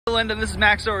Linda, this is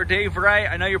Max or Dave Wright.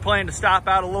 I know you're planning to stop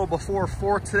out a little before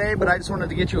 4 today, but I just wanted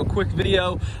to get you a quick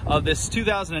video of this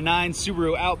 2009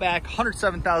 Subaru Outback,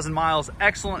 107,000 miles,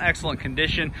 excellent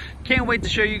condition. Can't wait to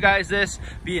show you guys this.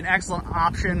 Be an excellent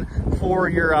option for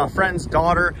your friend's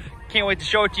daughter. Can't wait to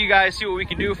show it to you guys, see what we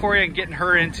can do for you and getting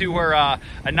her into her a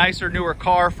nicer, newer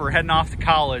car for heading off to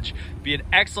college. Be an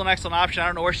excellent option. I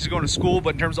don't know where she's going to school,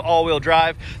 but in terms of all-wheel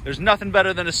drive, there's nothing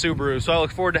better than a Subaru. So I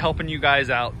look forward to helping you guys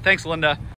out. Thanks, Linda.